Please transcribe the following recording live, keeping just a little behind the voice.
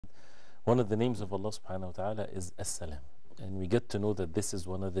One of the names of Allah subhanahu wa ta'ala is As-Salam. And we get to know that this is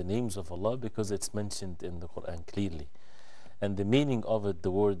one of the names of Allah because it's mentioned in the Quran clearly. And the meaning of it,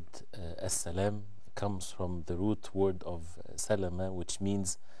 the word As-Salam, comes from the root word of Salama, which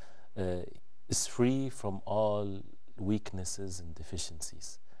means is free from all weaknesses and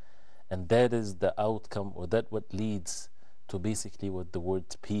deficiencies. And that is the outcome, or that what leads to basically what the word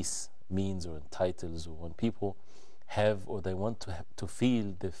peace means or entitles, or when people have, or they want to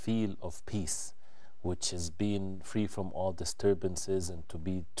feel the feel of peace, which is being free from all disturbances and to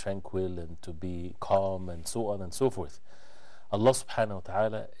be tranquil and to be calm and so on and so forth. Allah subhanahu wa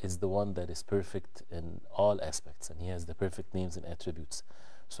ta'ala is the one that is perfect in all aspects, and He has the perfect names and attributes.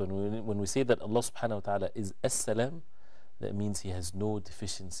 So when we say that Allah subhanahu wa ta'ala is As-Salam, that means He has no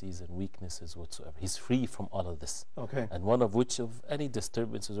deficiencies and weaknesses whatsoever. He's free from all of this. Okay. And one of which of any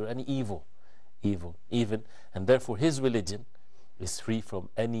disturbances or any evil, even, and therefore His religion is free from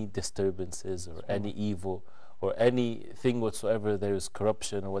any disturbances or any evil or anything whatsoever. There is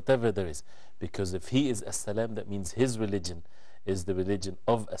corruption or whatever there is, because if He is As-Salam, that means His religion is the religion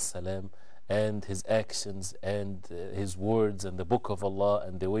of As-Salam, and His actions and His words and the book of Allah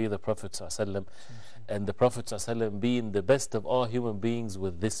and the way of the Prophet ﷺ, and the Prophet ﷺ being the best of all human beings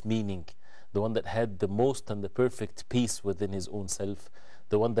with this meaning, the one that had the most and the perfect peace within His own self,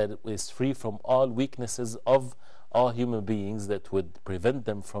 the one that is free from all weaknesses of all human beings that would prevent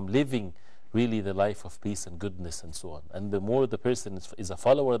them from living really the life of peace and goodness and so on. And the more the person is a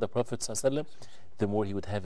follower of the Prophet ﷺ, the more he would have